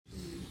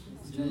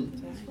Thank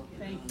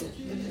you.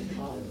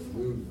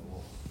 Hallelujah.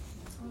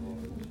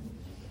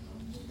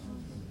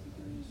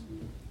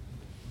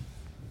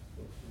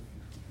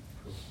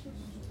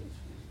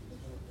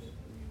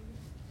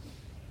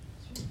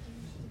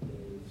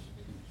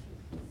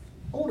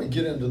 I want to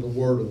get into the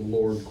word of the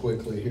Lord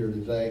quickly here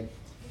today.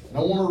 And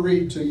I want to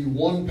read to you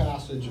one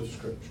passage of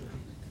Scripture.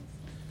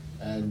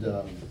 And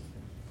I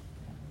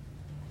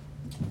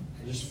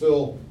just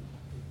feel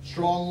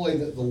strongly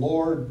that the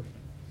Lord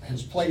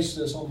has placed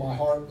this on my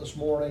heart this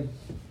morning.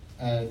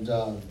 And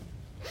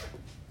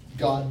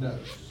God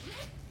knows.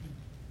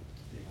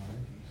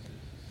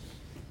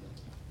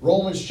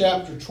 Romans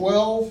chapter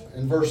 12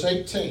 and verse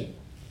 18.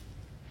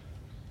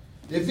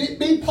 If it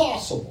be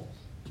possible,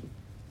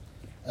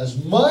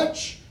 as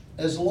much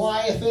as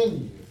lieth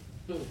in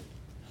you,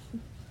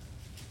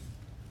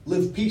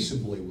 live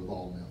peaceably with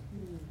all men.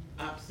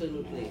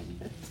 Absolutely.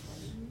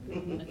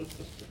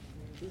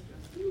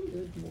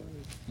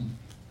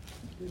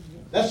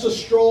 That's a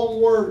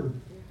strong word.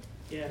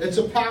 Yeah. It's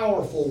a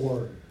powerful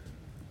word.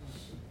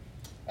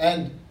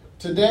 And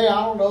today,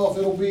 I don't know if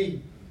it'll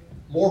be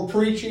more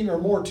preaching or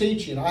more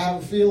teaching. I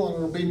have a feeling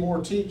it'll be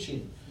more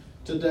teaching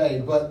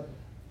today. But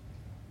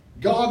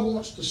God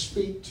wants to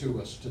speak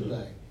to us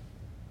today.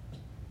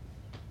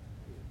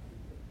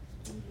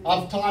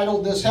 I've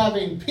titled this,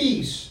 Having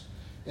Peace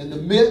in the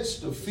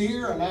Midst of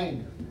Fear and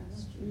Anger.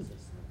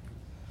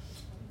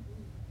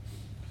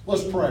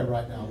 Let's pray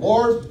right now.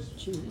 Lord,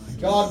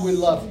 God, we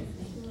love you.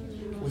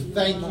 We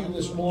thank you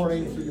this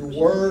morning for your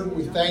word.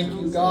 We thank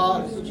you,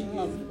 God,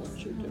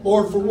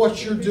 Lord, for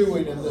what you're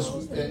doing in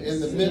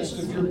the midst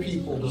of your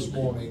people this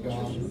morning,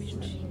 God.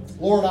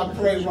 Lord, I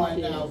pray right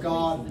now,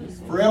 God,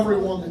 for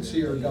everyone that's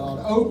here,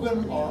 God,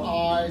 open our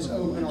eyes,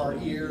 open our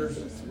ears,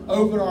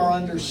 open our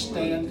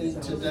understanding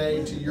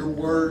today to your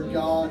word,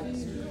 God.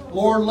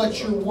 Lord, let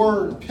your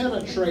word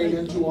penetrate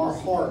into our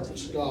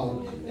hearts,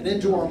 God, and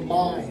into our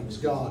minds,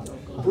 God,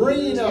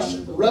 bringing us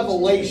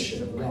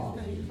revelation, God.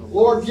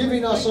 Lord,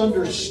 giving us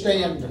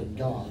understanding,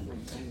 God,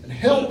 and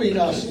helping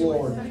us,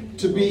 Lord,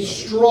 to be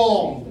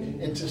strong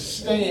and to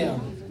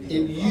stand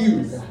in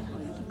you, God.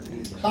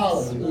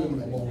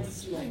 Hallelujah, Lord.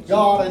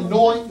 God,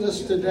 anoint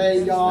this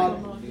today,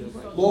 God.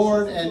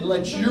 Lord, and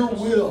let your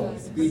will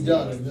be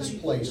done in this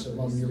place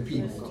among your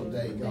people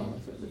today, God.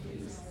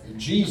 In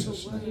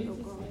Jesus'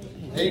 name.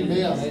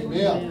 Amen.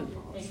 Amen.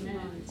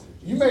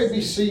 You may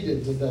be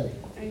seated today.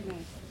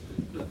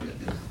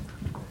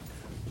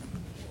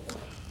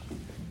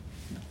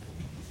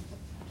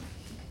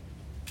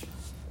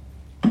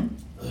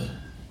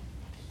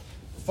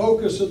 The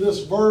focus of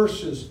this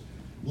verse is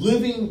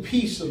living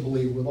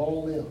peaceably with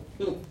all men.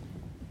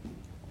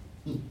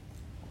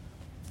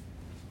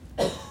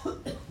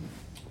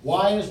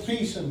 Why is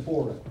peace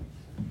important?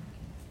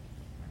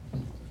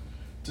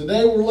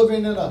 Today we're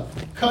living in a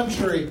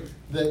country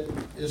that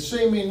is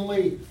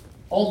seemingly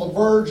on the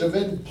verge of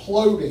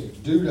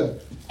imploding due to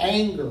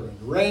anger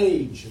and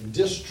rage and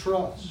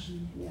distrust.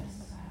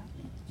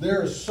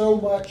 There is so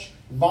much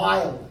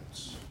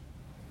violence.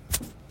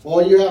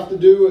 All you have to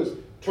do is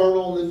turn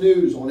on the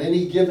news on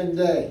any given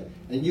day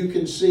and you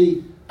can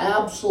see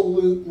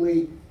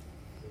absolutely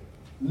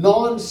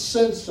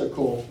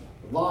nonsensical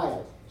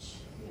violence.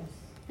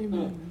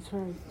 That's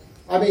right.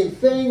 I mean,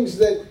 things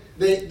that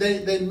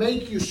they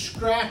make you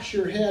scratch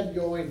your head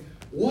going,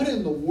 what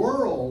in the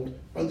world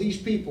are these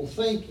people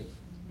thinking?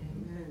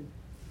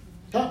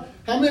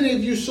 How many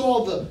of you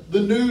saw the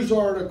news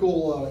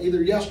article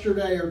either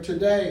yesterday or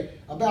today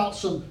about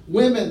some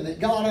women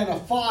that got in a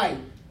fight?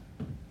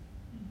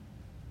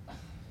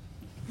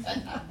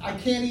 I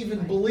can't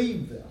even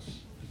believe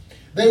this.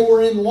 They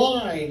were in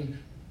line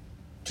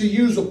to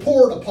use a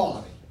porta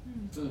potty.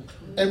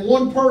 And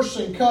one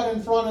person cut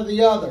in front of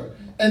the other.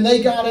 And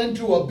they got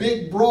into a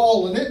big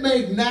brawl. And it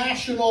made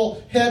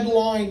national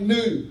headline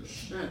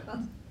news.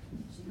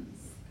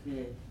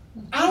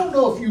 I don't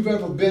know if you've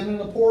ever been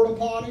in a porta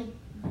potty.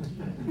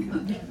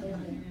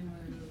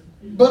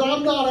 But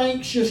I'm not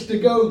anxious to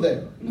go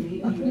there.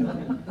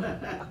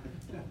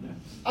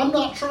 I'm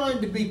not trying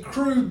to be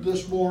crude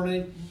this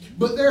morning.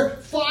 But they're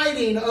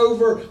fighting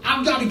over,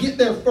 I've got to get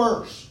there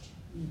first.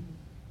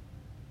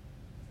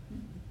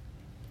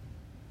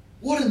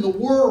 What in the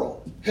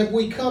world have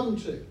we come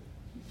to?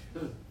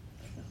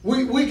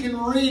 We can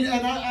read,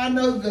 and I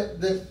know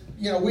that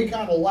we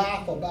kind of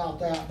laugh about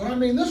that. But I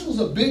mean, this was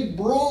a big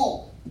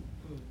brawl.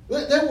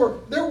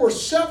 There were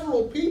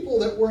several people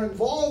that were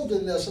involved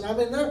in this. And I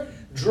mean, they're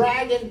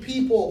dragging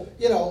people,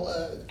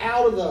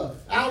 out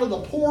of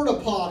the porta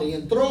potty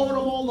and throwing them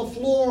on the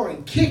floor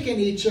and kicking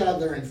each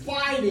other and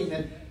fighting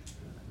and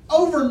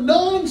over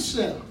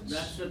nonsense.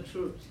 That's the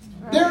truth.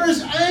 There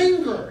is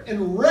anger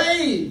and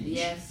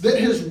rage that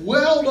has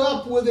welled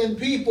up within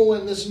people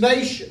in this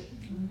nation.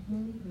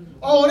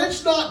 Oh, and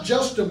it's not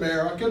just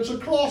America. It's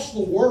across the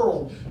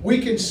world.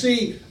 We can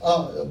see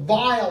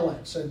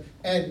violence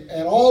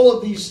and all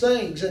of these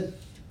things. And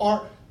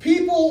our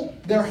people,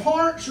 their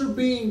hearts are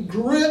being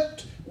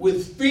gripped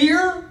with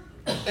fear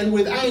and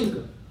with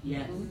anger.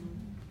 Yes.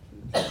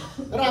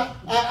 And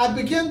I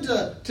began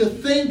to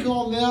think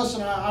on this,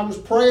 and I was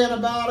praying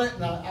about it,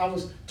 and I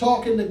was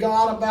talking to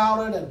God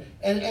about it,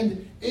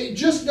 and it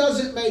just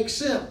doesn't make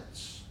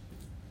sense.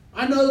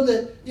 I know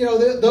that,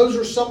 those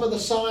are some of the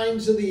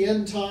signs of the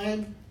end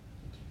time,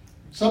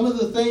 some of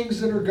the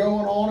things that are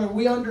going on, and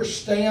we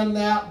understand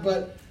that,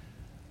 but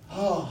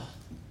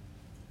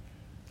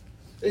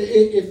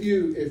if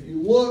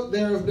you look,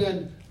 there have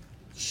been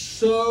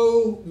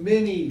so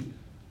many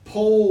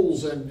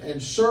polls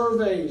and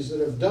surveys that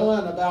have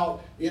done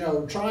about,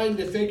 trying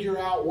to figure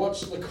out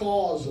what's the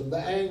cause of the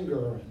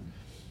anger.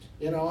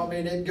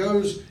 It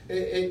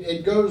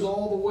goes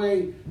all the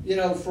way,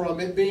 from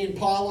it being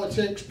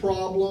politics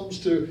problems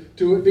to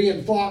it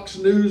being Fox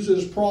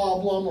News's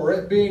problem or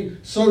it being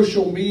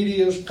social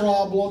media's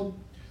problem.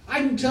 I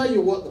can tell you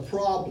what the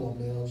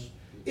problem is.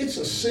 It's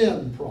a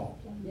sin problem.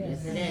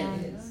 Yes, it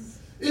is.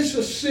 It's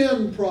a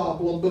sin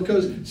problem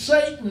because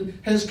Satan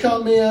has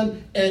come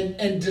in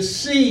and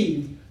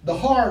deceived the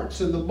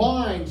hearts and the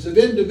minds of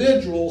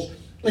individuals,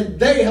 and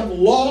they have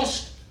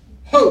lost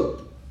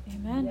hope.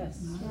 Amen. Yes.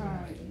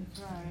 Right.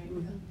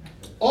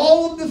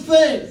 All of the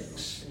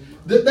things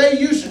that they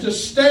used to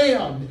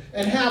stand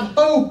and have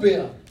hope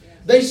in,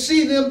 they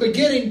see them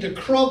beginning to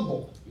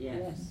crumble.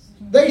 Yes.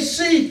 They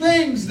see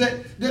things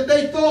that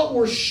they thought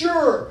were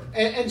sure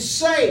and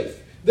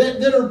safe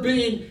that are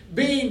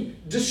being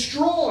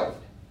destroyed.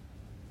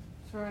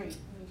 That's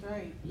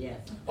right. Yes.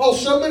 Oh,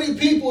 so many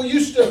people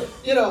used to,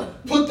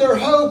 put their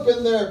hope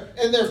in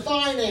their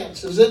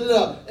finances,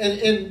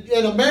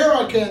 in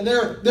America and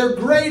their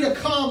great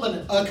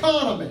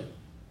economy.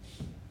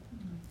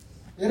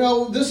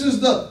 This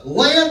is the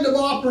land of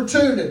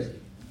opportunity.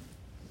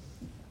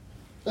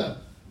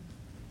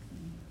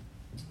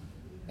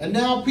 And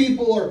now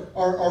people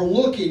are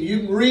looking. You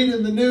can read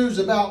in the news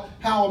about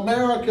how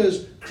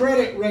America's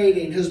credit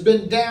rating has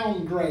been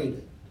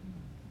downgraded.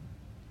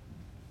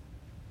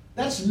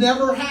 That's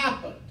never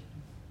happened.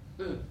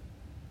 And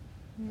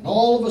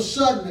all of a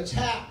sudden it's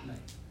happening.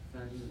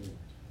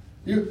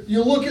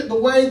 You look at the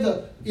way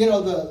the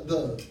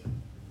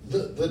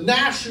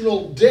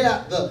national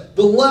debt,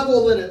 the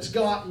level that it's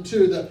gotten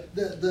to,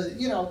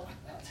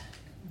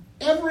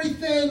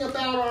 everything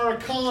about our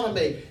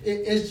economy,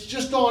 it's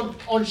just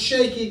on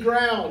shaky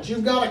grounds.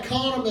 You've got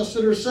economists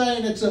that are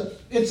saying it's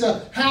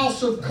a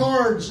house of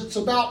cards that's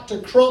about to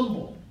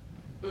crumble.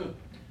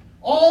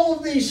 All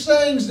of these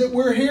things that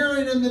we're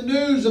hearing in the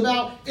news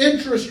about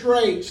interest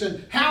rates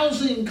and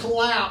housing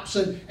collapse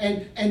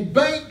and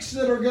banks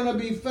that are going to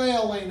be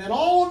failing and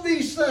all of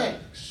these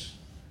things.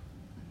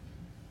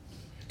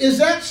 Is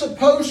that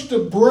supposed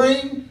to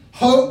bring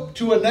hope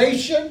to a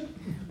nation?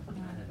 Not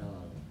at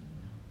all.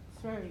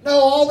 That's right. No,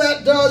 all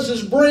that does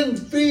is bring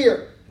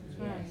fear.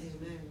 That's right.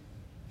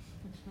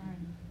 That's right.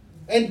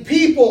 And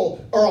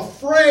people are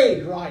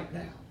afraid right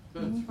now.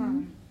 That's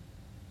right.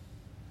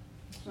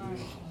 That's right.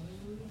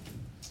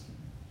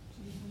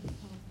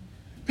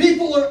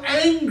 People are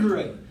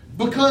angry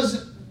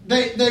because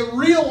they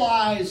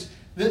realize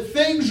that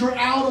things are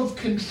out of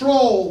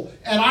control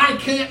and I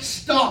can't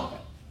stop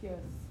it. Yes.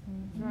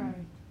 That's right.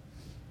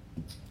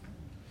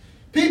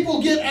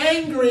 People get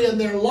angry in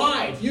their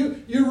life.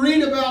 You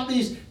read about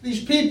these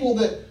people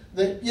that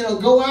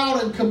go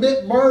out and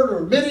commit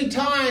murder. Many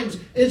times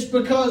it's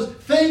because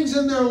things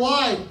in their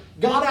life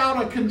got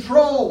out of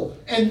control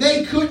and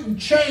they couldn't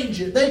change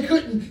it. They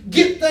couldn't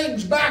get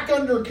things back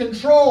under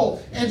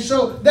control. And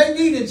so they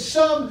needed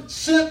some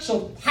sense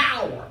of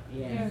power.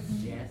 Yes.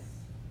 Yes.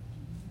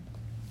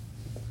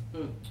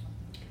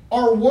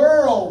 Our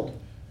world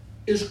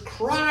is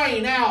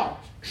crying out,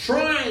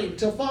 trying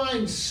to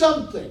find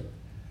something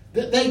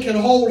that they can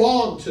hold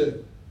on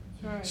to.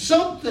 That's right.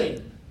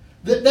 Something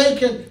that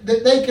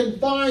they can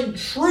find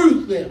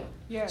truth in.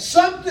 Yes.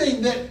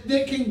 Something that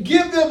can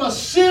give them a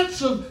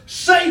sense of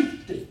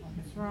safety.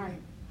 That's right.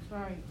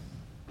 That's right.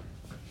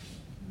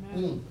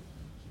 Amen.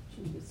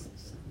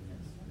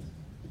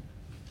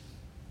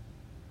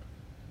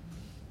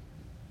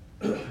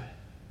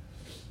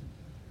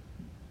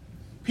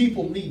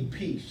 People need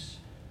peace.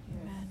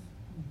 Amen.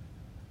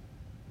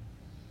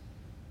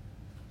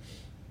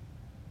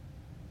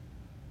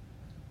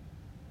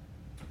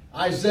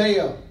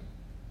 Isaiah,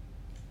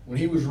 when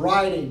he was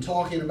writing,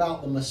 talking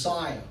about the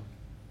Messiah,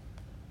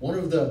 one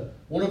of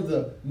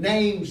the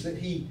names that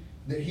he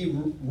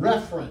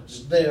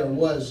referenced there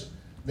was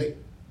that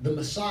the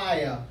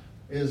Messiah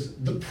is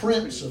the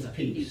Prince of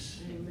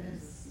Peace.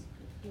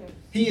 Yes.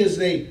 He is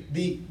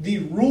the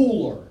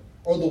ruler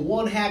or the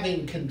one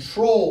having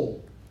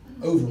control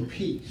over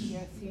peace.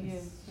 Yes, he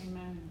is.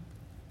 Amen.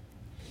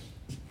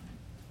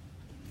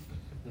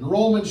 In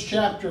Romans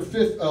chapter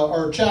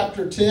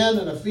 10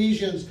 and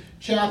Ephesians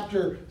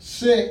chapter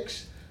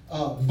 6,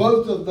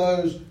 both of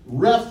those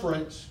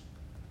reference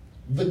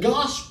the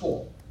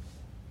gospel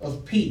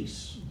of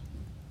peace.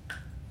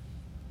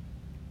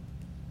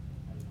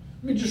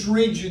 Let me just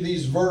read you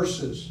these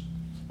verses.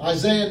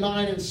 Isaiah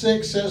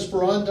 9:6 says,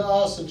 "For unto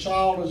us a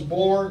child is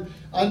born,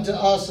 unto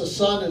us a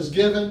son is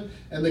given,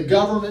 and the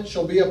government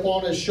shall be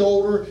upon his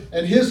shoulder,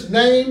 and his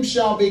name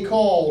shall be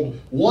called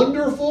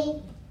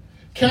Wonderful,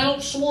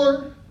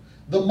 Counselor,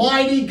 the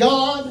Mighty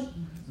God,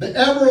 the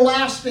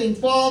Everlasting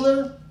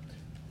Father,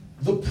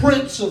 the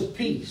Prince of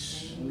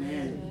Peace.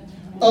 Amen.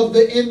 Of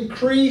the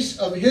increase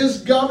of his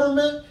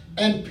government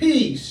and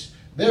peace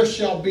there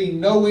shall be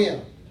no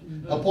end.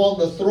 Upon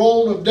the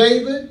throne of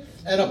David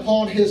and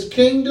upon his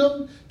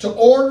kingdom, to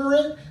order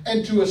it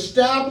and to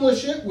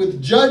establish it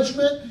with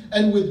judgment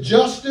and with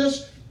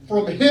justice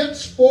from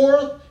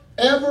henceforth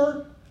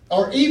ever,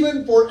 or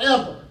even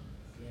forever."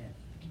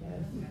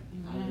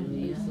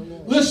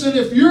 Listen,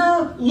 if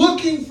you're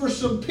looking for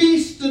some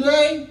peace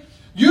today,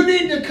 you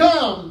need to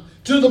come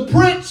to the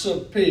Prince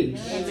of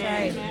Peace,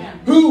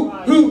 who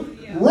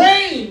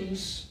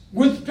reigns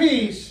with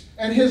peace,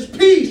 and his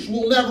peace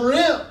will never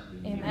end.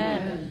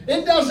 Amen.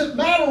 It doesn't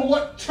matter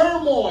what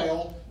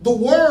turmoil the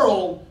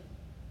world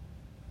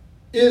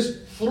is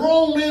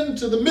thrown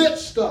into the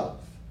midst of.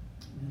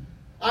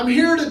 I'm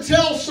here to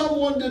tell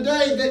someone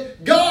today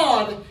that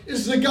God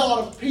is the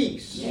God of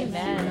peace.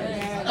 Amen.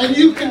 And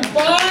you can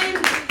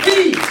find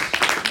peace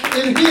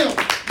in him.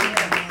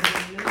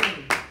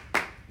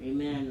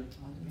 Amen.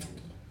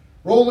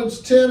 Romans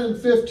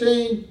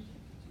 10:15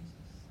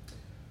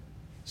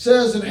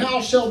 says, "And how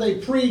shall they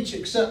preach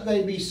except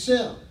they be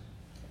sent?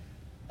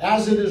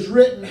 As it is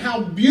written,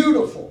 how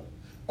beautiful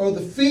are the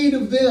feet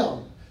of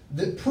them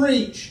that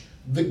preach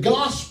the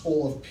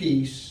gospel of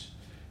peace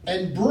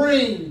and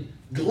bring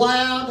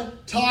glad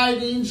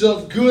tidings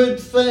of good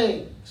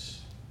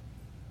things."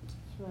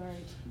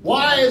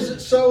 Why is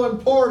it so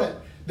important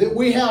that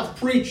we have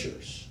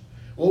preachers?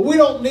 Well, we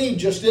don't need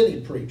just any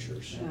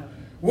preachers.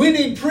 We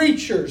need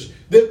preachers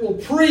that will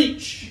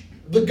preach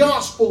the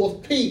gospel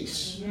of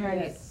peace.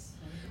 Yes.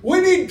 We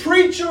need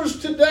preachers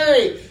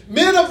today,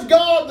 men of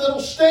God, that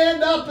will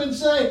stand up and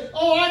say,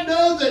 "Oh, I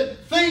know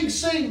that things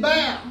seem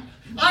bad.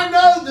 I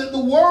know that the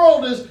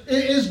world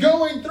is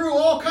going through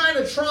all kind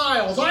of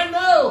trials. I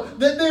know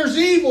that there's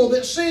evil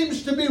that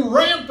seems to be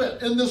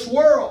rampant in this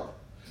world.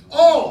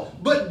 Oh,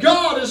 but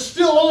God is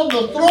still on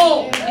the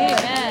throne.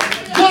 Amen.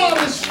 God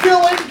is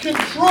still in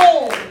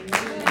control.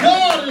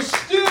 God is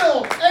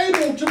still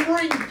able to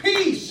bring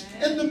peace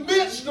in the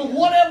midst of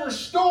whatever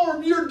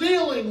storm you're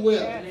dealing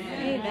with."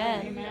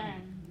 Amen.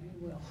 Amen.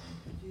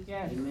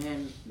 Yes.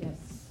 Amen.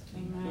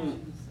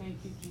 Amen. Thank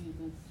you,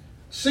 Jesus.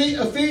 See,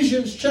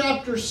 Ephesians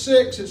chapter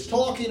 6, it's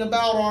talking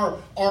about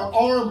our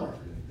armor.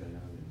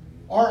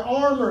 Our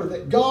armor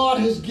that God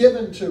has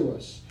given to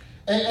us.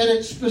 And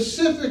it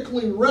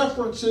specifically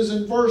references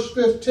in verse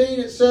 15,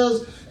 it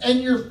says,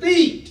 "And your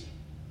feet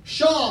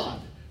shod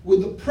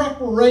with the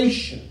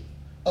preparation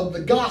of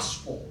the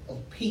gospel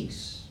of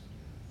peace."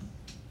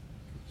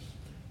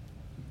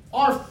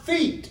 Our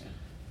feet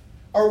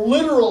are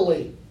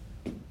literally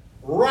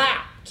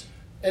wrapped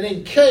and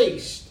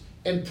encased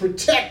and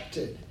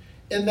protected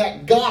in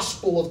that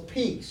gospel of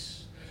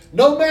peace.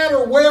 No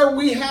matter where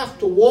we have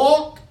to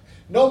walk,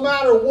 no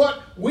matter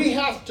what we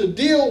have to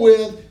deal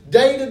with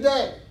day to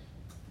day,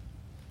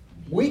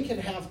 we can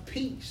have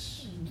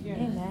peace. Yes.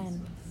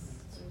 Amen.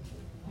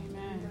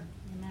 Amen.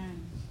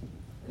 Amen.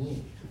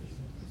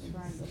 That's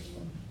right.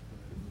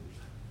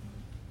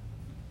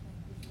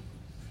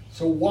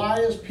 So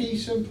why is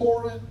peace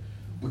important?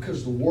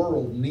 Because the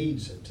world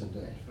needs it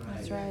today.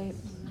 That's right.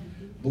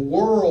 The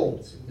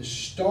world is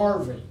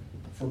starving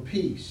for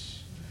peace.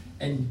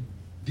 And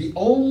the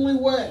only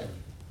way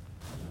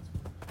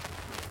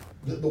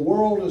that the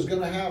world is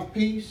going to have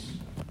peace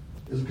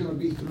is going to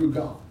be through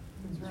God.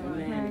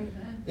 Amen.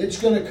 It's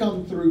going to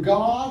come through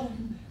God,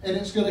 and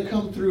it's going to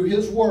come through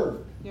His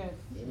Word. Yes.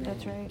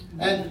 That's right.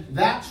 And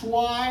that's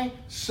why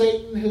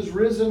Satan has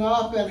risen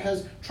up and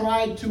has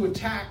tried to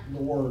attack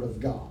the Word of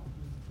God.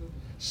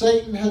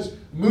 Satan has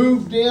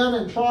moved in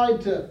and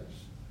tried to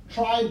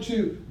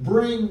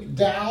bring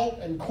doubt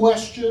and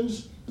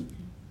questions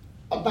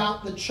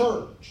about the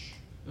church.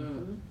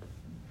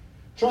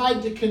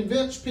 Tried to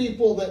convince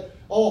people that,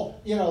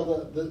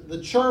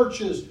 the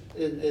church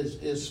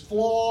is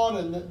flawed,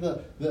 and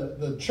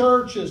the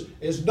church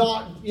is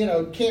not,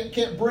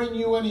 can't bring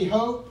you any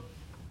hope.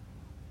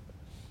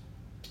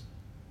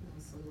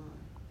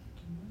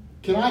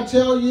 Can I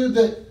tell you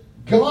that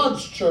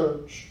God's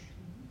church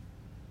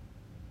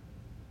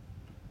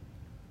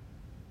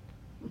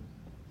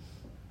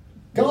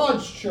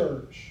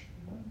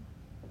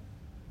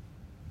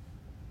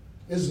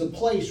is the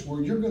place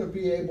where you're going to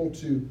be able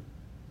to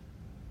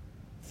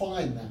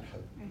find that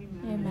hope.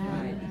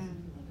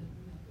 Amen.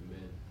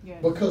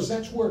 Yes. Because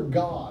that's where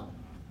God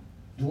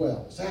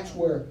dwells. That's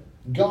where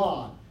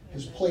God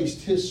has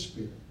placed His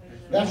Spirit.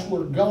 That's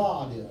where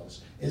God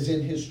is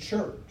in His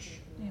church.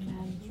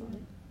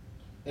 Amen.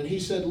 And He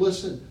said,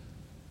 listen,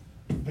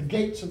 the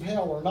gates of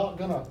hell are not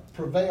going to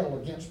prevail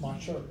against my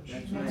church.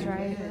 That's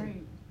right.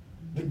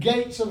 The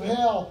gates of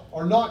hell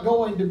are not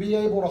going to be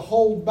able to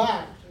hold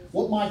back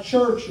what my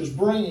church is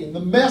bringing, the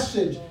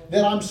message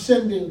that I'm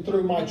sending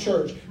through my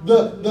church,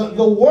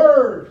 the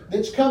word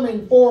that's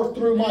coming forth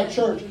through my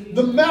church,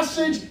 the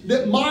message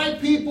that my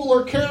people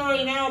are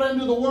carrying out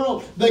into the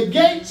world. The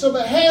gates of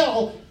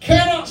hell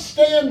cannot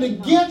stand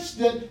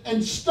against it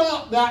and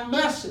stop that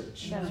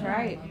message. That's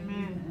right.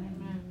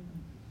 Amen.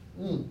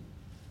 Mm.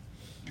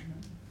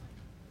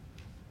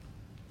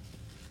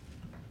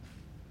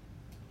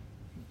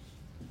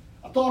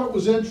 I thought it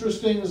was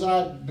interesting as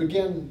I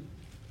began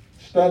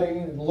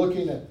studying and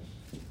looking at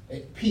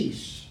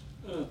peace.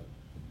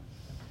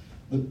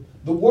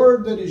 The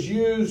word that is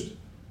used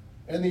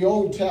in the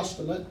Old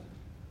Testament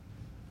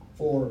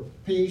for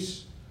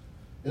peace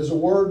is a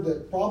word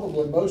that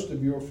probably most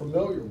of you are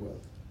familiar with.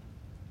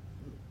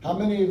 How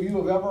many of you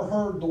have ever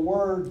heard the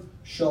word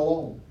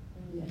shalom?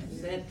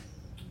 That's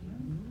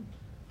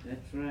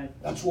right.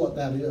 That's what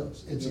that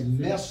is. It's a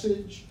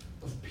message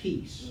of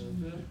peace.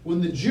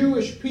 When the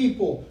Jewish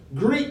people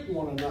greet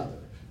one another,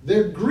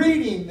 they're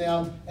greeting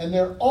them and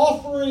they're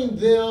offering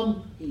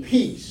them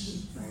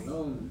peace.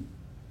 Shalom.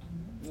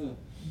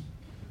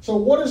 So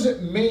what does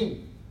it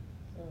mean?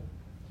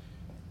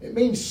 It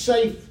means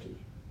safety.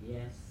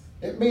 Yes.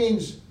 It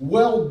means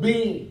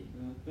well-being.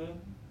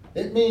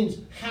 It means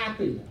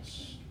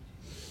happiness.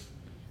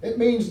 It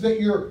means that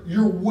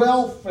your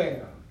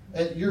welfare,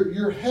 and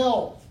your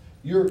health,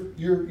 your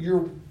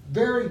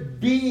very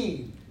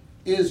being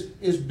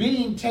is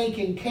being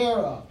taken care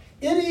of.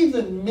 It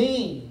even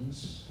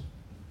means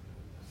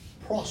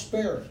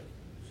prosperity.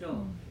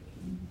 Sure.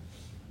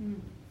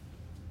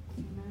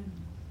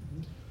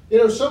 You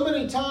know, so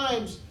many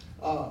times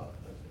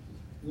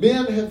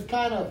men have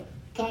kind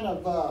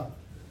of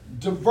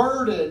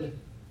diverted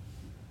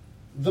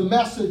the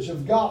message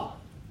of God.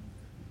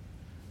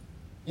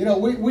 You know,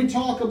 we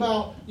talk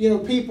about,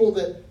 people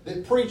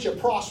that preach a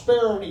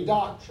prosperity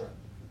doctrine.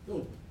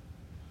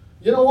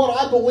 You know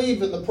what? I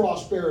believe in the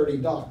prosperity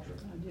doctrine.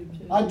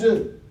 I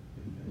do.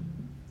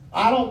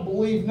 I don't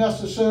believe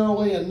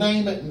necessarily in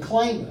name it and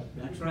claim it.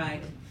 That's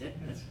right.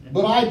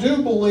 But I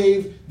do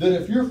believe that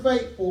if you're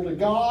faithful to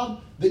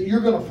God, that you're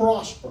going to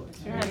prosper.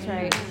 That's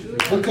right.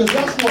 Because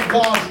that's what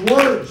God's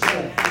Word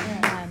says.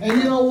 And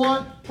you know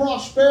what?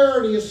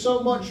 Prosperity is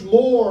so much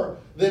more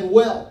than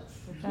wealth.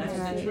 That's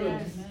That's the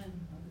right.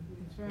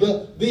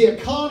 truth. The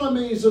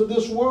economies of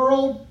this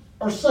world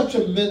are such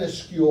a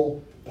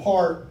minuscule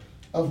part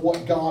of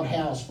what God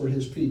has for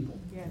His people.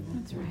 Yeah,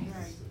 that's right.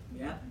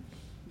 Yeah.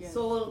 Yes.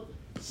 Soul.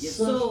 Your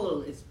Such-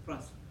 soul is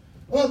prosperous.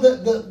 Well,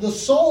 the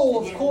soul,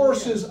 of Yeah.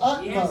 course, is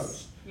utmost.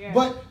 Yes. Yeah.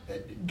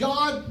 But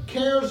God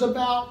cares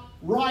about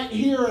right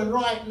here and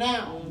right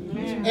now.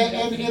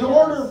 And in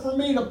order for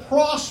me to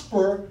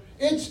prosper,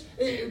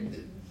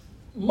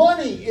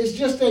 money is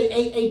just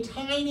a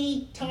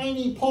tiny,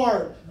 tiny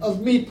part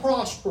of me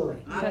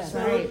prospering.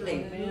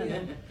 Absolutely.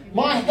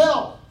 My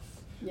health,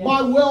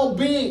 my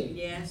well-being,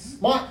 Yes.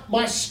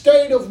 my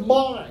state of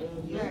mind,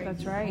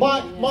 That's right.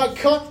 my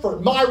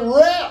comfort, my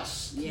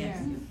rest. Yes.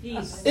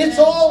 Peace. It's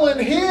all in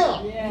Him.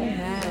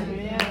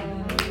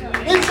 Amen.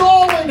 It's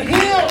all in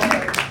Him.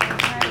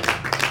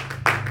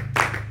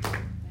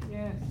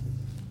 Yes.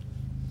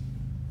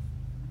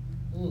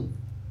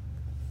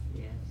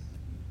 Yes.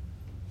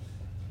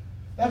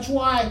 That's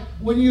why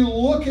when you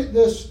look at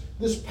this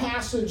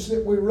passage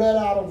that we read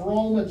out of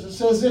Romans, it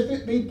says, if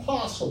it be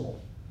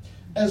possible,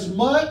 as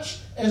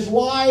much as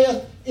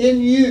lieth in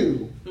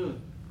you,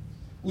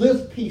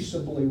 live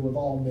peaceably with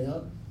all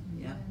men.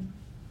 Yeah.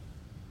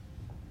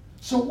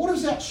 So what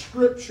is that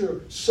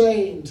scripture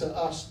saying to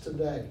us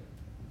today?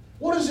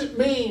 What does it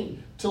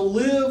mean to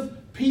live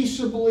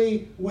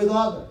peaceably with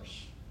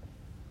others?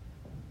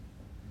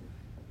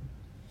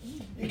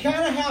 You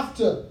kind of have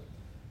to,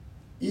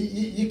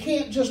 you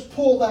can't just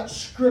pull that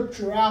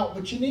scripture out,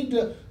 but you need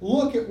to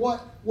look at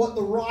what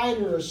the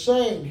writer is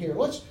saying here.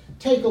 Let's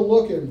take a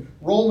look in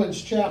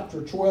Romans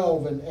chapter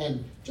 12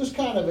 and just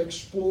kind of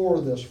explore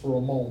this for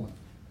a moment.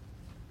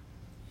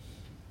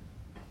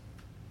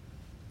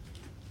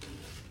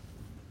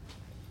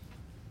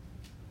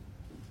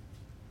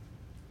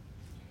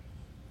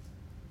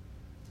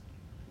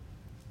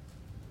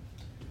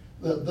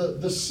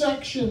 The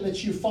section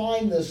that you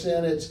find this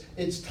in,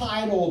 it's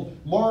titled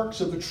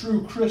Marks of a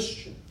True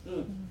Christian.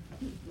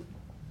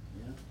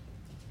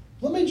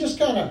 Let me just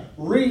kind of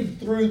read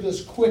through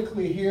this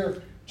quickly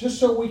here, just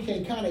so we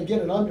can kind of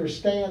get an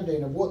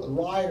understanding of what the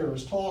writer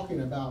is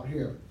talking about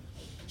here.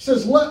 It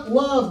says, let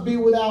love be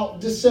without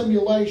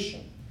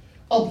dissimulation.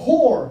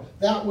 Abhor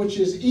that which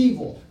is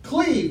evil.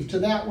 Cleave to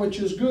that which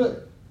is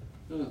good.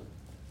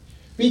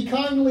 Be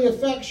kindly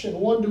affectioned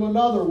one to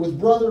another with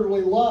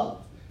brotherly love.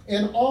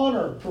 In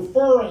honor,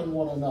 preferring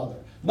one another,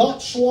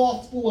 not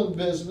slothful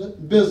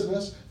in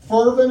business,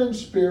 fervent in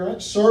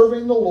spirit,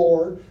 serving the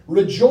Lord,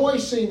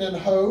 rejoicing in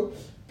hope,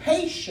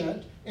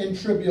 patient in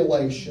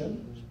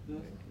tribulation,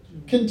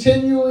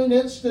 continuing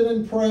instant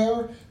in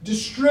prayer,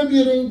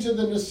 distributing to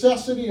the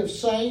necessity of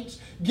saints,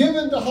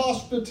 given to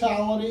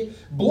hospitality,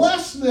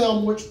 bless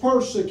them which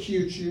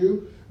persecute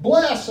you,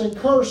 Bless and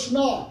curse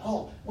not.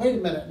 Oh, wait a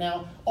minute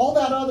now. All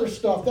that other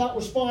stuff, that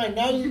was fine.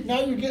 Now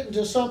you're getting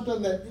to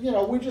something that,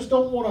 we just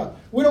don't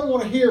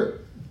want to hear.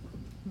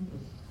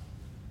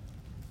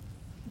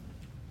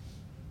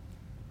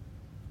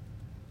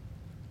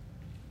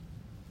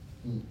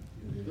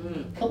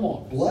 Come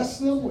on, bless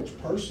them which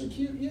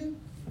persecute you?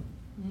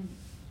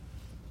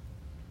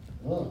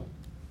 Oh,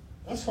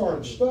 that's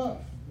hard stuff.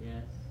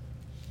 Yes.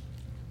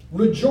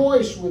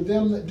 Rejoice with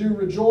them that do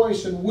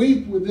rejoice, and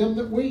weep with them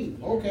that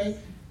weep. Okay,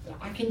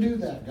 I can do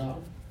that,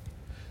 God.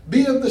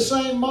 Be of the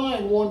same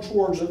mind one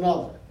towards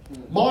another.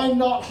 Mind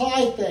not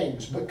high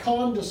things, but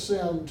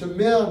condescend to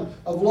men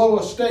of low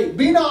estate.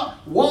 Be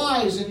not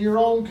wise in your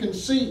own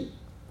conceit.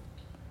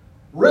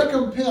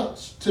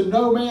 Recompense to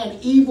no man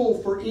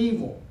evil for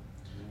evil.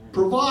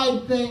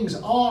 Provide things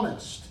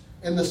honest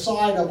in the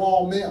sight of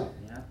all men.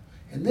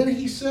 And then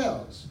he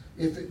says,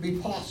 if it be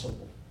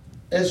possible,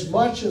 as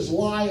much as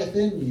lieth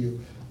in you,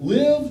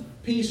 live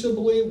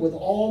peaceably with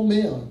all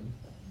men.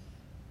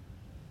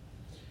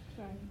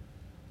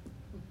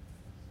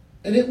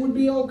 And it would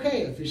be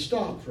okay if he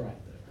stopped right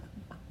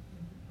there.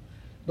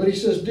 But he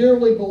says,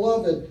 dearly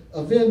beloved,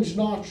 avenge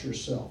not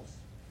yourself,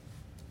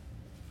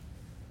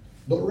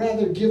 but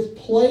rather give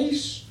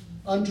place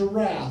unto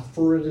wrath,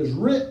 for it is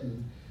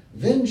written,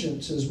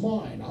 vengeance is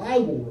mine, I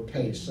will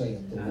repay,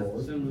 saith the Lord.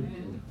 Absolutely.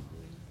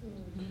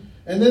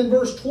 And then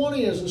verse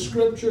 20 is a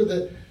scripture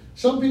that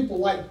some people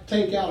like to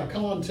take out of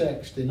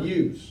context and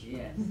use.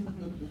 Yes.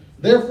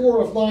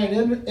 Therefore, if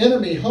thine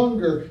enemy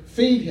hunger,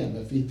 feed him.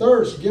 If he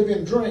thirst, give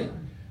him drink.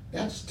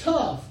 That's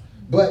tough,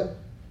 but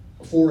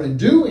for in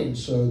doing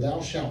so,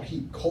 thou shalt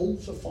heap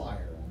coals of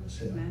fire on his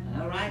head.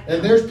 All right.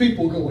 And there's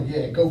people going,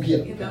 yeah, go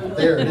get him, God.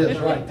 There it is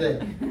right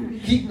there.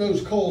 Keep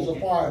those coals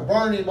of fire.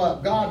 Burn him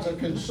up. God's a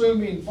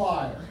consuming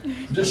fire.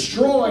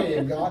 Destroy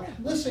him, God.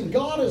 Listen,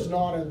 God is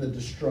not in the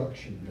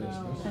destruction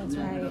business. That's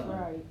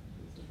right.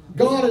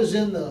 God is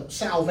in the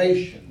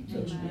salvation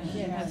business.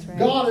 That's right.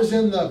 God is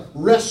in the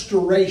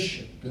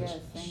restoration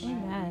business.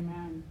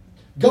 Amen.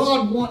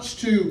 God wants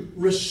to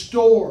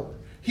restore.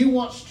 He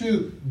wants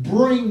to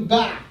bring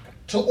back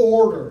to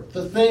order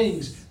the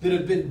things that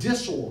have been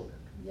disordered.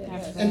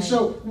 That's And right.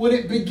 so when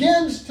it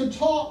begins to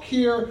talk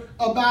here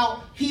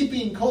about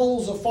heaping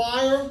coals of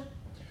fire,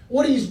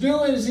 what he's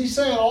doing is he's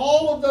saying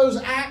all of those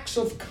acts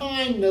of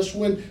kindness,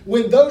 when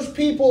those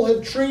people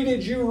have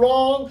treated you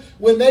wrong,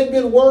 when they've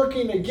been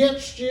working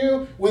against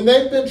you, when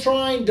they've been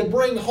trying to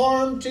bring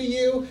harm to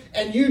you,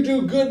 and you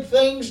do good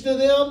things to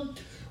them,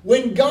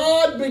 when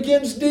God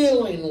begins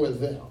dealing with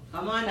them,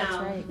 Come on That's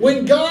now. right.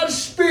 when God's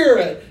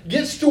Spirit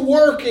gets to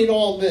working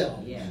on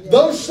them, Yeah.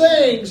 those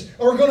things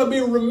are going to be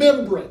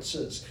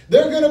remembrances.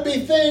 They're going to be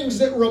things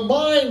that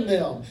remind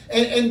them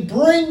and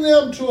bring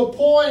them to a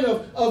point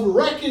of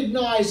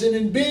recognizing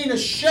and being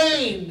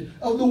ashamed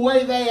of the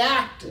way they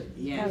acted.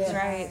 Yes. That's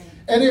right.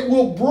 And it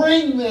will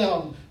bring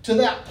them to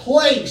that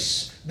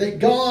place that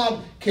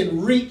God can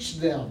reach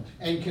them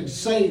and can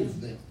save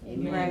them.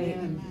 Right.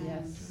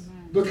 Yes.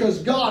 Because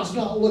God's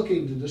not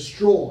looking to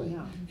destroy.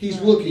 He's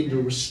looking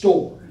to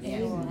restore.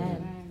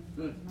 Amen.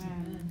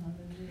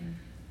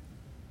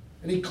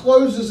 And he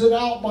closes it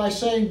out by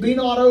saying, be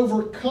not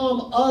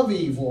overcome of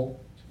evil,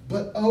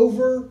 but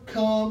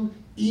overcome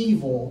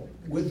evil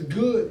with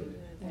good.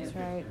 That's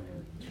right.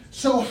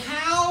 So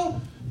how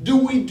do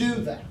we do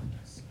that?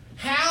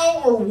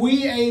 How are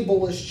we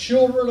able as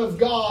children of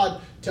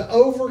God to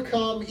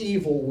overcome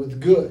evil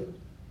with good?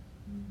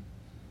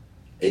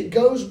 It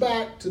goes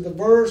back to the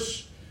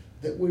verse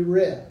that we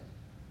read.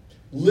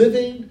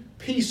 Living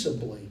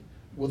peaceably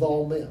with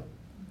all men.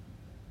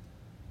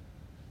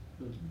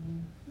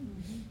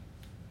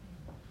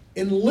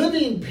 In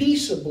living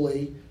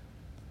peaceably,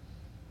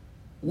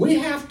 we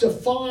have to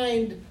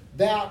find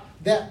that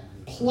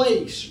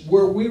place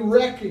where we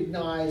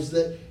recognize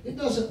that it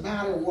doesn't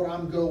matter what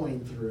I'm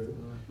going through.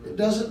 It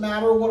doesn't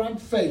matter what I'm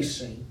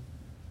facing.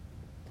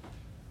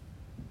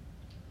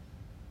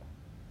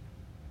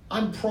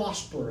 I'm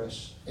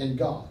prosperous in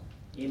God.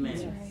 Amen.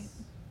 That's right.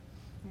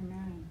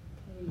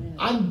 Amen.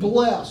 I'm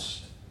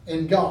blessed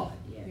in God.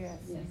 Yes.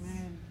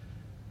 Amen.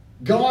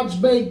 God's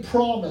made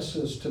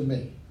promises to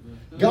me.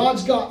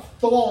 God's got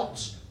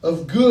thoughts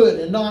of good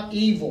and not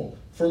evil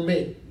for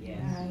me. Yes.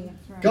 Right.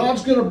 That's right.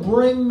 God's going to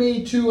bring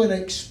me to an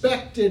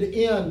expected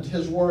end,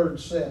 His Word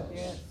says.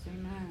 Yes.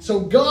 Amen. So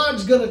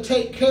God's going to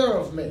take care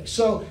of me.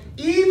 So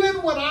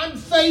even when I'm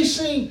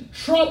facing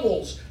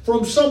troubles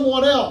from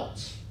someone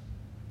else,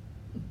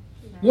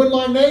 when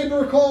my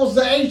neighbor calls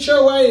the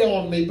HOA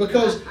on me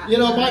because,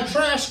 my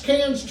trash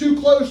can's too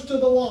close to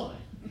the line.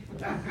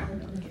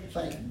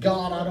 Thank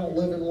God I don't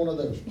live in one of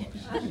those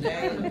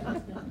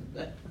places.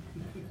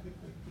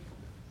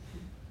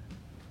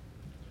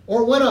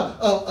 Or when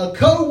a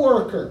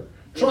co-worker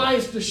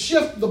tries to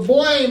shift the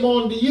blame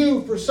onto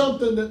you for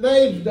something that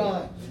they've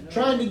done,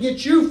 trying to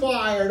get you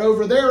fired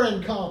over their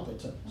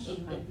incompetence.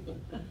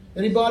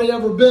 Anybody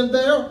ever been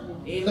there?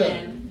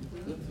 Amen.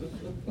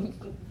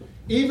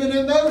 Even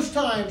in those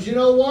times, you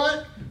know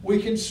what?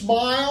 We can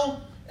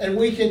smile and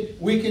we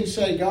can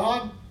say,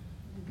 God,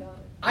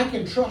 I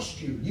can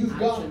trust you. You've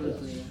got this.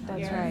 Absolutely.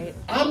 That's right.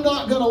 I'm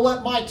not going to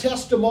let my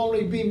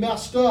testimony be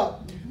messed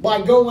up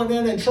by going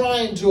in and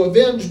trying to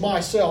avenge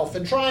myself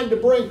and trying to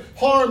bring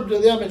harm to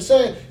them and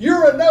saying,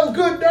 you're a no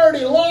good,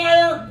 dirty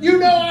liar. You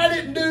know I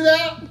didn't do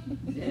that.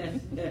 Yes.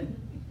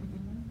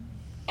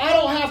 I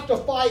don't have to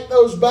fight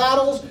those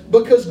battles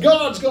because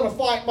God's going to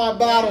fight my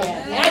battles.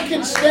 I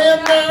can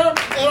stand there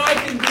and I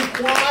can be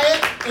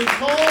quiet and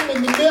calm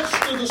in the midst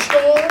of the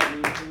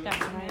storm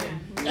That's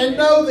right. and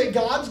know that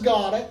God's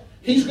got it.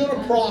 He's going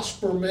to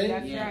prosper me.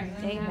 That's right.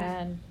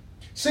 Amen.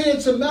 See,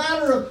 it's a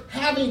matter of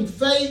having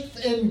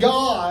faith in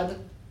God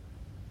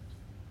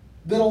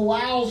that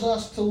allows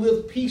us to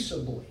live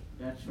peaceably.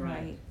 That's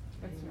right.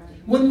 That's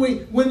right. When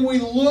we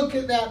look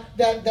at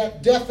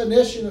that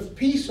definition of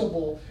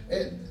peaceable,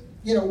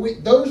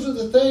 those are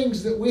the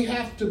things that we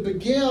have to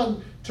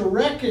begin to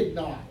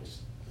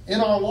recognize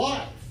in our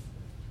life.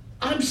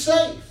 I'm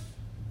safe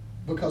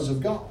because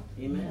of God.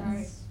 Amen.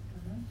 Right.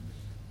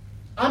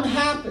 I'm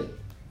happy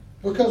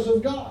because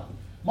of God.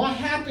 My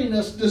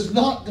happiness does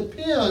not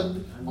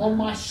depend on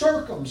my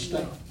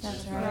circumstance.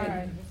 That's That's right.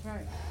 right. That's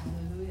right.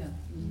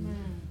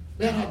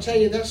 Man, I tell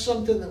you, that's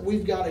something that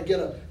we've got to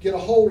get a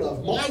hold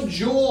of. My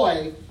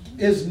joy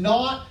is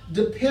not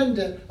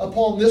dependent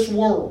upon this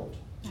world.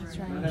 That's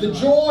right. The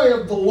joy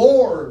of the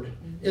Lord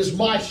is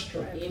my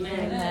strength.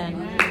 Amen.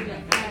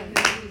 Amen.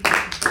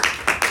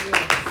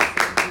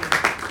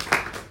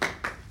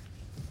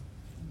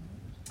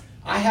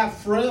 I have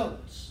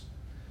friends.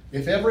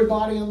 If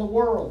everybody in the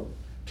world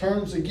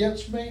turns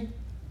against me,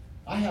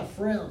 I have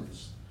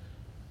friends.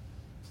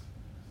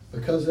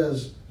 Because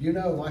as you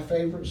know, my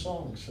favorite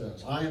song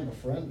says, I am a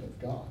friend of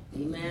God.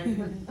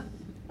 Amen.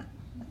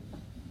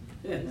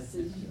 Yes.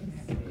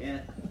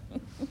 Yeah.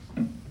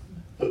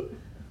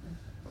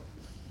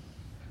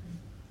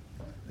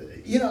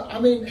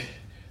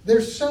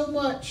 There's so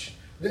much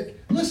that,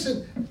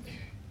 listen,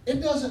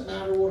 it doesn't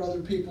matter what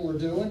other people are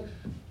doing.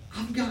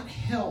 I've got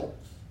health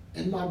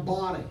in my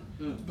body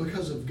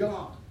because of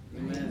God.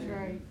 That's Amen.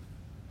 right.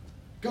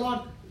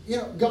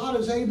 God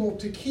is able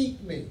to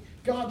keep me.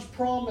 God's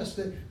promised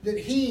that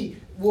He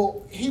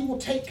will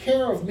take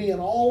care of me in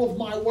all of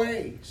my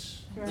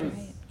ways. That's right.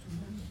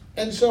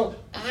 And so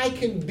I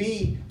can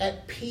be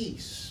at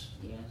peace.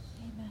 Yes.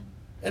 Amen.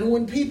 And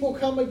when people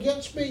come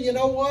against me, you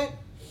know what?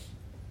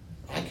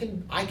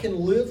 I can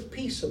live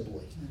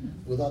peaceably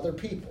with other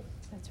people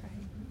That's right.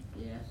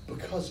 Yes.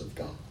 because of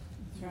God.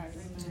 That's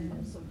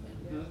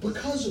right.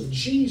 Because of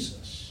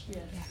Jesus.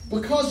 Yes.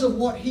 Because of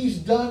what He's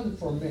done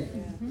for me.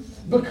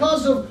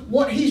 Because of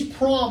what He's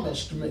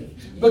promised me.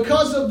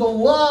 Because of the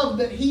love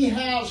that He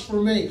has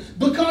for me.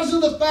 Because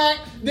of the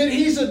fact that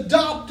He's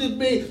adopted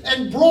me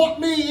and brought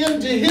me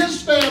into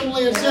His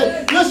family and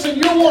said, listen,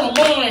 you're one of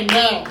mine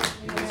now.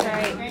 That's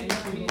right. Amen.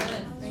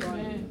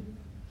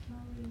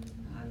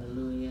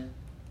 Hallelujah.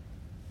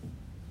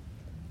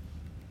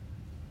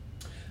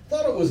 I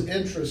thought it was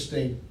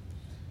interesting.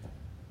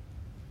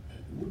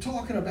 We're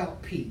talking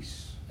about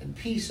peace and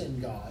peace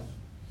in God.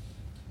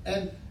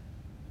 And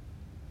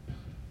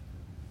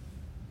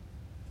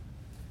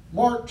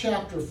Mark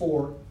chapter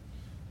 4,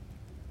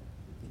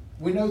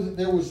 we know that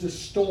there was this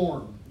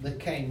storm that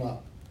came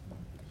up.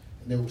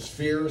 And there was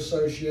fear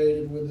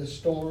associated with this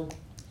storm.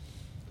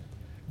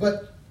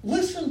 But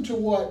listen to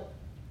what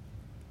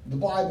the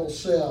Bible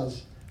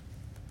says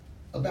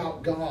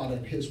about God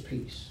and His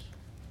peace.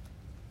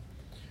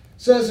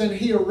 It says, and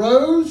He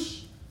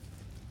arose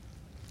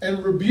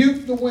and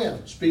rebuked the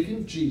wind, speaking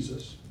of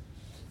Jesus,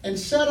 and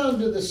said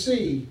unto the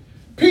sea,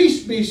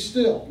 peace be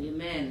still.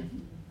 Amen.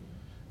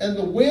 And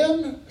the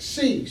wind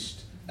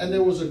ceased, and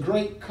there was a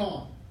great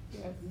calm.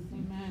 Yes.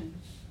 Amen.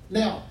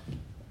 Now,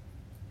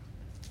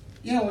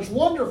 it's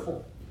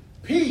wonderful.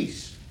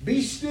 Peace,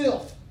 be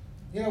still.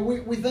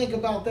 We think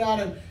about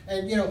that,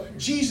 and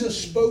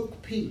Jesus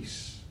spoke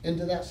peace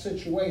into that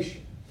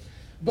situation.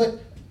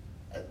 But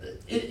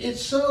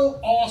it's so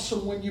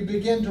awesome when you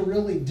begin to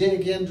really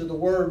dig into the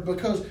Word,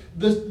 because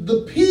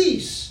the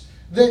peace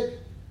that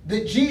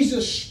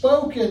Jesus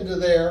spoke into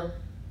there,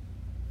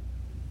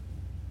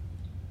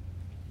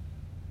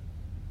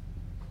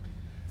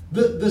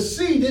 the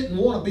sea didn't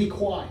want to be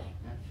quiet.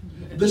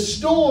 The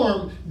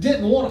storm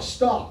didn't want to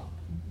stop.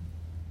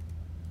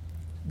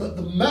 But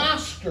the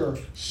Master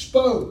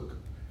spoke.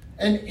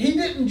 And He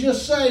didn't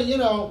just say,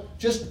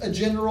 just a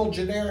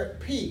generic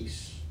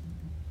peace.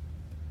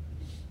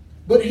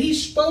 But He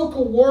spoke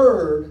a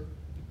word.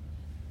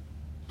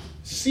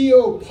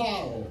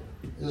 Siopao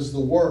is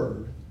the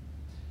word.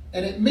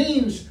 And it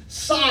means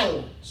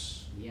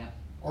silence. Yeah.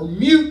 Or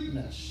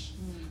muteness.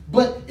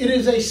 But it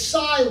is a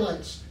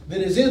silence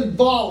that is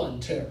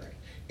involuntary.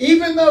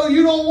 Even though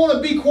you don't want to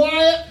be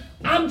quiet,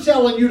 I'm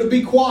telling you to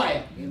be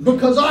quiet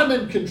because I'm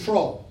in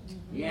control.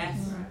 Yes.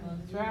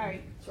 That's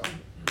right.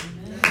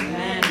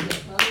 Amen.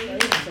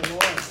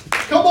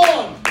 Come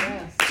on.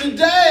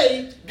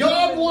 Today,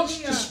 God wants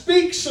to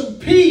speak some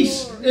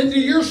peace into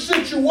your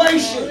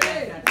situation.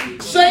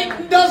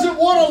 Satan doesn't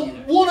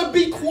want to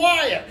be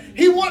quiet.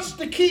 He wants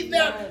to keep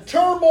that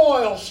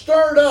turmoil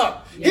stirred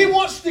up. He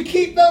wants to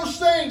keep those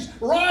things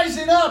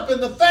rising up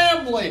in the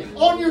family,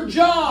 on your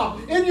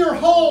job, in your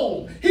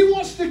home. He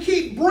wants to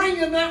keep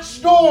bringing that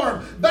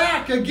storm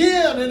back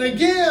again and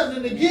again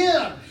and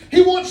again.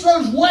 He wants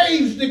those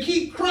waves to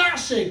keep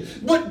crashing.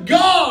 But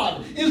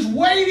God is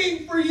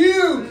waiting for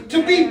you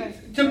to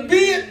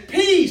be at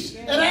peace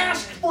and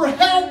ask for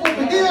help of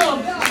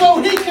Him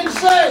so He can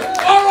say,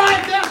 all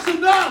right, that's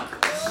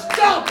enough.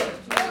 Stop it.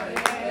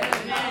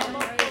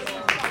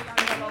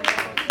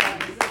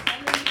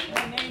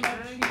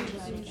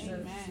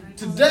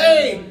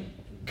 Today,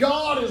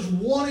 God is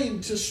wanting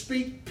to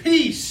speak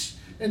peace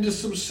into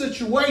some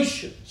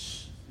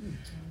situations.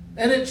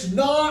 And it's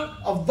not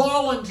a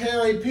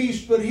voluntary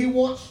peace, but He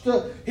wants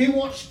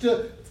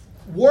to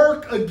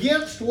work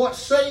against what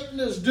Satan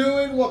is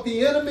doing, what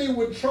the enemy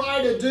would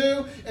try to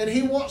do, and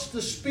He wants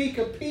to speak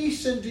a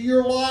peace into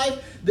your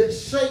life that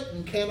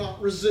Satan cannot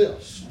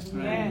resist.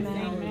 Yes,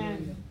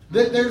 amen.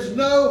 That there's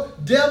no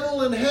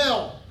devil in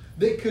hell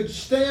that could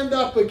stand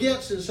up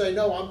against it and say,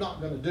 no, I'm not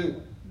going to do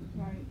it.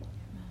 Right.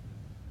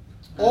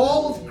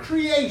 All of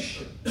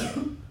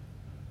creation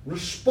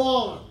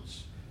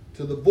responds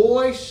to the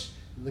voice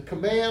and the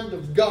command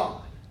of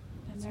God.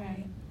 That's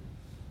right.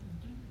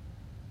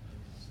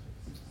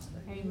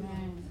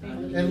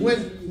 Amen. And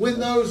when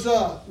those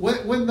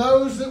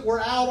that were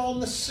out on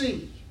the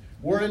sea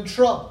were in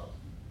trouble,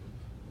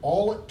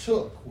 all it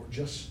took were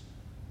just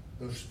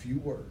those few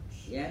words.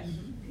 Yes.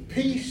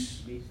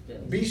 Peace, Be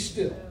still. be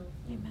still,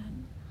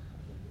 Amen.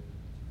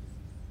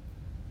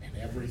 and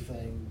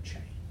everything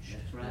changed.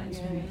 That's right. Yes,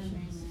 amen.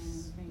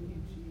 Thank you,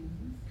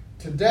 Jesus.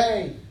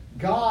 Today,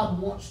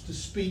 God wants to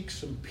speak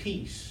some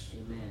peace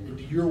Amen.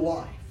 into your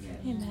life. Yes.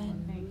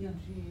 Amen. Thank you,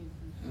 Jesus.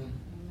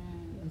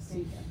 Amen. Thank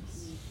you,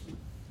 Jesus.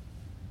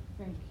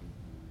 Thank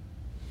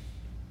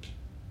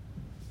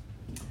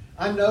you.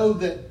 I know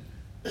that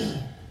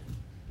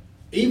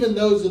even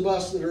those of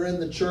us that are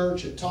in the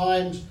church, at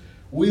times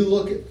we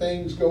look at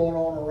things going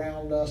on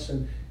around us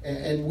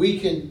and we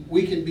can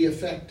be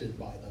affected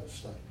by those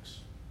things.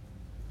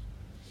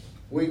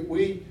 We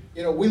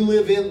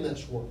live in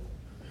this world.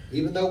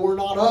 Even though we're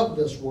not of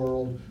this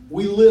world,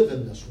 we live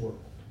in this world.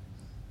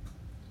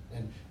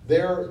 And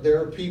there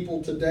are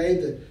people today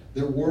that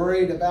they're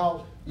worried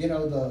about,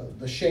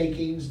 the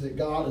shakings that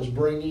God is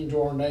bringing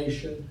to our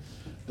nation,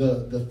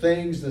 the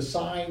things, the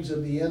signs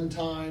of the end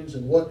times,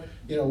 and what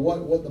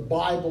the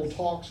Bible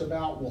talks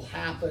about will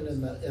happen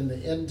in the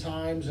end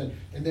times, and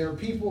there are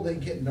people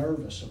that get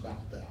nervous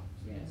about that.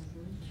 Yes.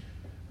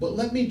 But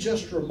let me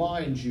just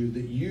remind you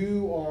that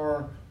you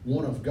are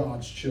one of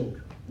God's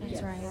children,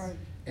 That's right.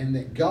 and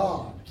that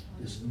God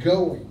is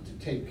going to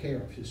take care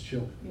of His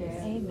children.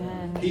 Yes.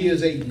 Amen. He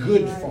is a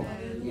good Father,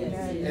 Yes.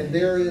 and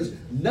there is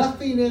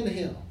nothing in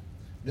Him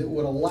that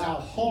would allow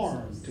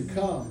harm to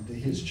come to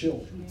His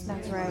children.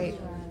 That's right.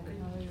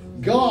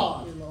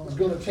 God is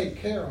going to take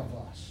care of us.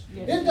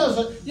 It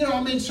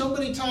doesn't, so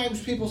many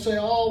times people say,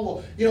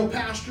 oh, well,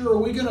 Pastor, are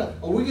we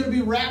gonna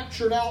be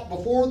raptured out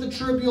before the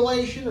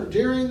tribulation or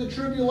during the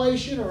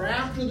tribulation or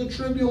after the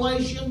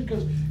tribulation?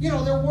 Because,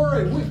 they're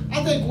worried.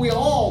 I think we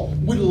all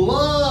would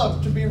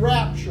love to be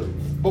raptured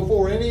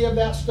before any of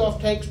that stuff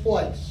takes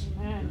place.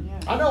 Amen.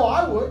 Yes. I know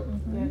I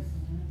would. Yes.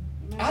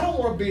 I don't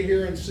want to be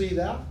here and see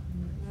that.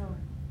 No.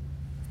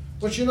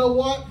 But you know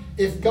what?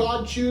 If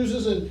God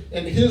chooses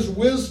in His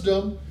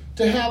wisdom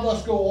to have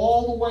us go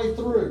all the way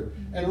through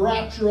and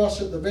rapture us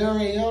at the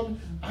very end,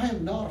 I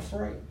am not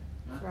afraid.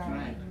 That's Right.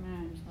 right.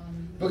 Amen.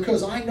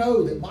 Because I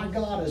know that my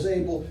God is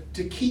able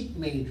to keep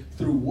me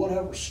through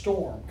whatever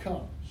storm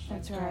comes.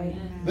 That's right.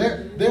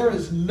 There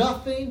is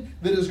nothing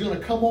that is going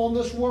to come on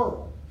this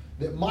world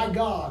that my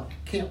God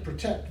can't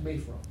protect me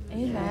from.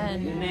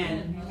 Amen.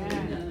 Amen.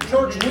 Amen.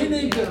 Church, we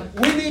need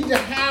to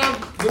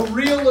have the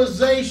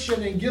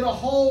realization and get a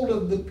hold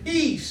of the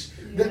peace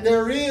that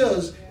there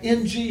is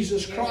in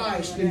Jesus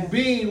Christ and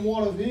being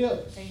one of His.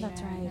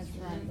 That's right. That's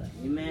right.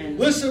 Amen.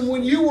 Listen,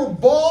 when you were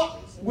bought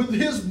with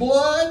His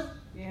blood,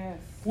 Yes.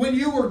 when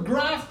you were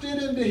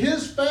grafted into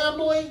His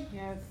family,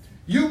 Yes.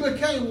 you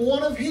became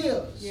one of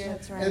His. Yes.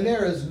 That's right. And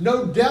there is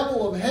no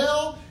devil of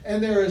hell,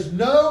 and there is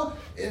no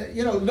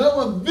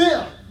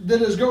event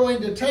that is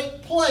going to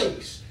take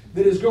place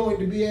that is going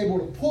to be able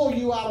to pull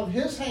you out of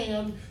His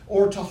hand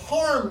or to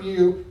harm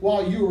you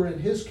while you are in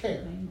His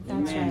care.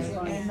 That's Amen.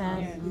 right. Yes. Amen.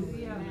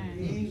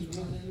 Amen.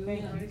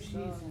 Thank you,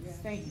 Jesus.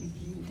 Thank you,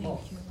 Jesus. Thank you, Lord.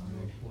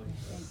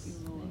 Thank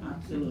you, Lord.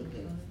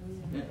 Absolutely.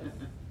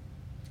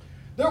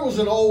 There was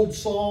an old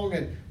song,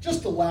 and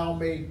just allow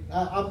me,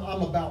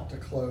 I'm about to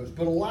close,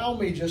 but allow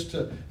me just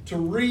to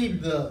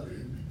read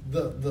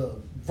the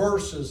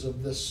verses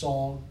of this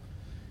song.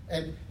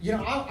 And,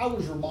 I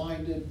was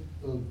reminded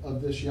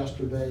of this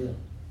yesterday.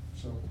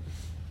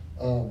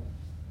 So,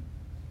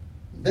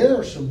 there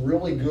are some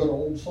really good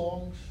old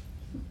songs,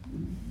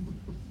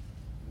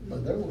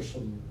 but there were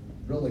some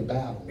really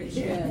bad old songs.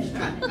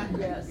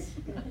 Yes.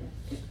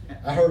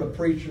 I heard a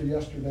preacher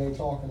yesterday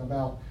talking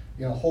about,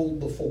 hold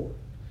the fort.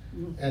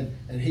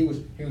 And he was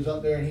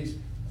up there and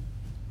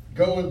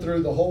going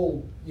through the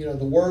whole, the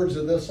words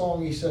of this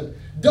song, he said,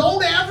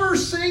 "Don't ever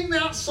sing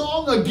that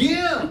song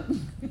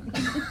again."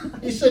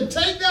 He said,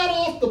 "Take that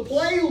off the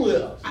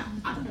playlist."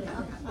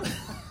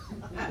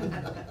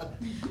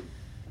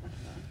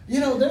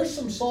 There's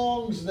some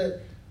songs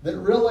that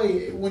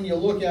really, when you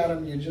look at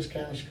them, you just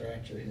kind of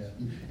scratch your head.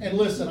 And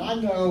listen, I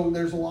know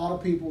there's a lot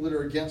of people that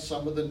are against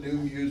some of the new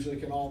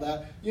music and all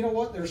that. You know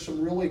what? There's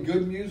some really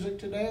good music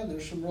today, and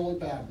there's some really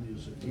bad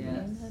music today.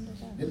 Yes.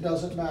 It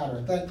doesn't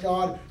matter. Thank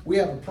God we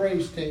have a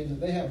praise team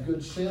that they have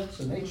good sense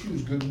and they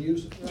choose good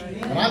music.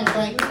 And I'm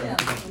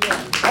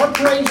thankful. Our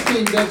praise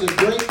team does a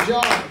great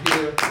job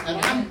here,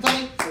 and I'm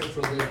thankful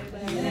for them.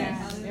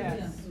 Yes.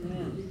 Yes.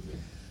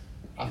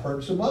 I've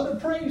heard some other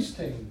praise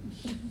teams.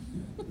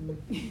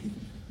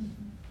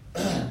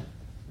 All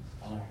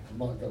right, I'm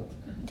not going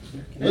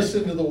there.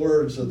 Listen to the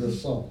words of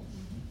this song.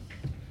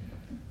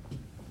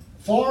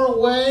 Far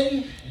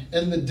away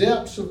in the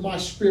depths of my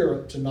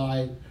spirit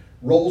tonight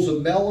rolls a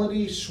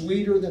melody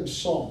sweeter than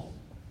song.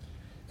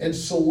 In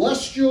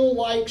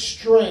celestial-like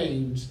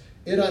strains,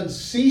 it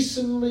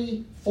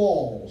unceasingly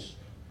falls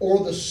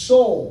o'er the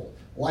soul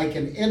like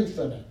an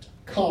infinite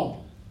calm.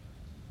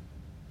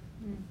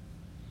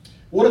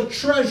 What a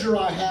treasure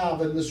I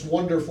have in this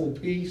wonderful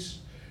peace,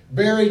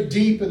 buried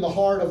deep in the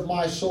heart of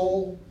my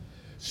soul,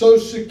 so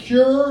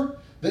secure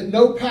that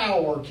no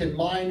power can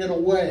mine it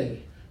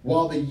away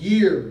while the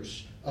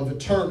years of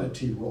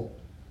eternity roll.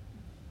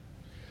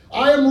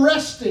 I am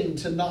resting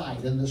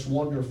tonight in this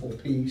wonderful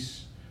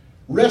peace,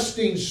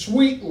 resting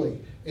sweetly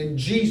in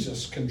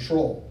Jesus'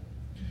 control.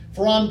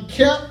 For I'm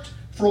kept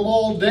from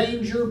all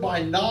danger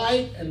by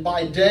night and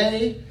by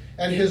day,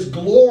 and His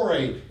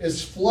glory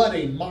is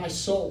flooding my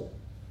soul.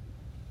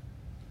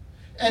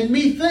 And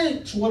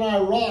methinks when I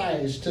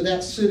rise to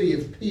that city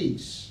of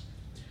peace,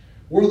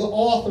 where the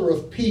author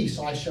of peace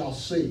I shall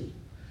see,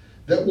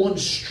 that one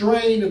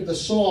strain of the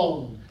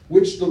song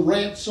which the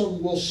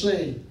ransom will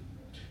sing,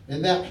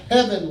 in that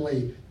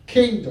heavenly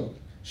kingdom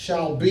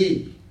shall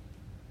be.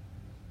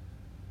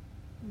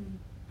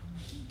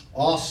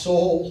 Ah,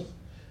 soul,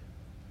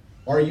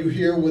 are you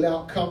here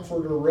without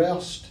comfort or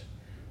rest,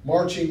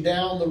 marching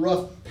down the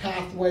rough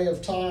pathway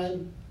of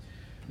time?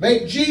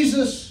 Make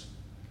Jesus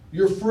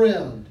your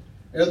friend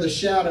ere the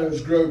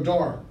shadows grow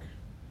dark,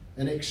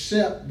 and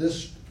accept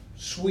this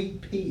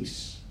sweet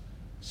peace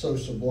so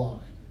sublime.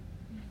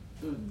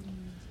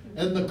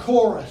 And the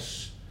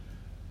chorus,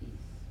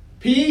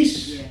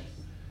 peace, Yes.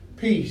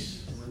 peace,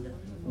 Wonderful.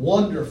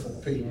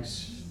 wonderful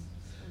peace,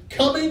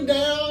 coming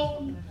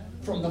down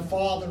from the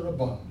Father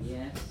above.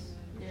 Yes.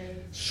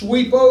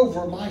 Sweep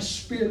over my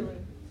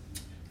spirit,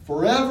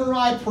 forever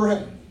I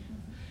pray,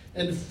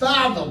 in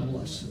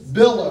fathomless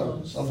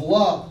billows of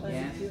love.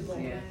 Yes.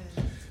 Yes.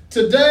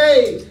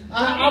 Today,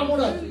 I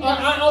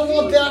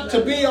want that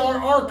to be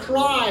our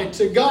cry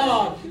to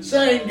God,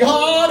 saying,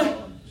 God,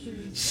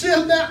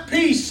 send that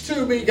peace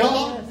to me,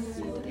 God.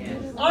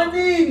 Yes. I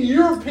need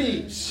your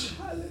peace.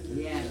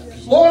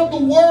 Yes. Lord,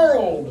 the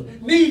world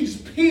needs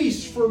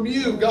peace from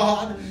you,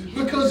 God,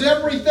 because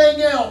everything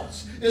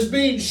else is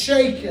being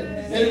shaken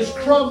and is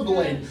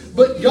crumbling.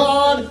 But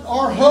God,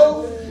 our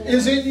hope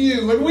is in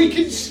you, and we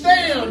can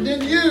stand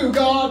in you,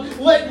 God.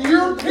 Let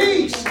your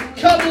peace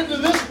come into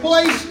this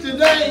place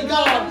today,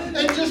 God,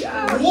 and just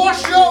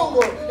wash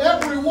over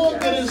everyone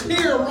that is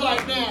here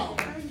right now.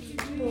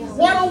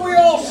 Why don't we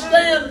all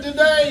stand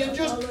today and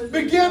just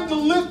begin to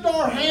lift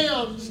our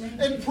hands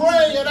and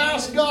pray and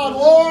ask God,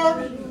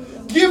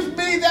 Lord, give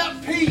me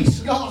that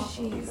peace, God.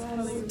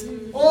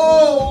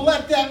 Oh,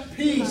 let that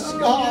peace,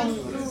 God,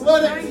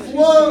 let it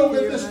flow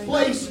in this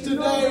place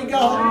today,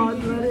 God.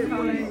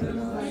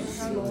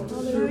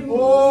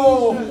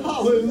 Oh,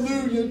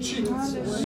 hallelujah, Jesus.